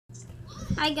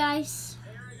Hi guys,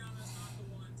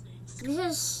 this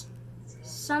is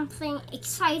something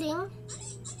exciting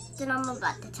that I'm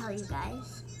about to tell you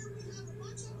guys.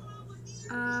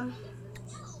 I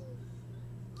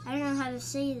don't know how to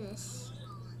say this.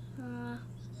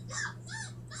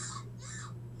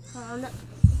 Hold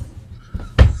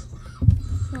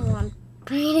on,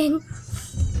 Brayden.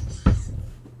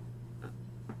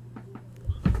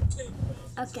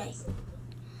 Okay,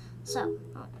 so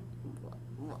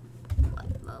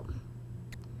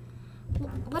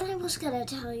what I was gonna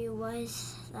tell you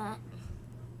was that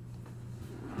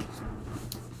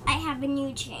I have a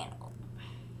new channel,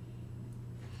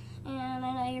 and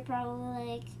I know you're probably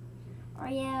like,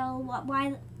 Ariel,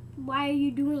 why are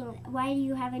you doing that? Why do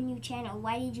you have a new channel?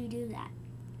 Why did you do that?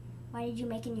 Why did you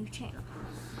make a new channel?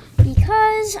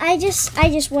 Because I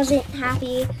just wasn't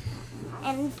happy.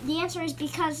 And the answer is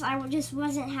because I just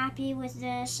wasn't happy with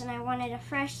this, and I wanted a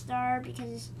fresh start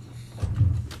because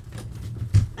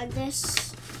of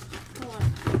this. Hold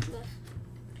on.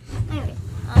 Anyway,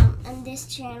 and this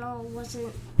channel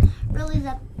wasn't really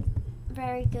that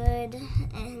very good,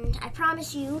 and I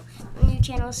promise you, the new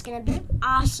channel is gonna be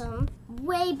awesome,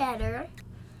 way better.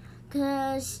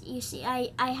 Cause you see,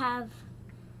 I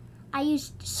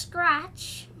used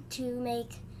Scratch to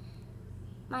make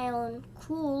my own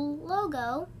cool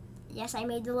logo. Yes, I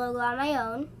made the logo on my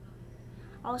own.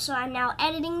 Also, I'm now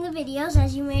editing the videos,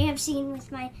 as you may have seen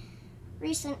with my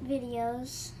recent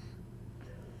videos.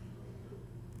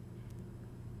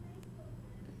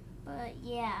 But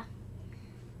yeah,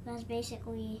 that's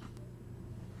basically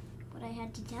what I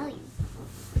had to tell you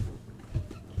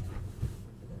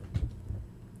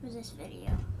for this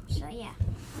video. So yeah.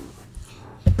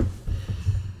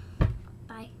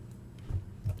 Bye.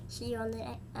 See you on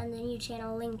the new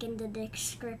channel, link in the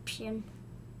description.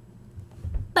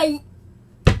 Bye.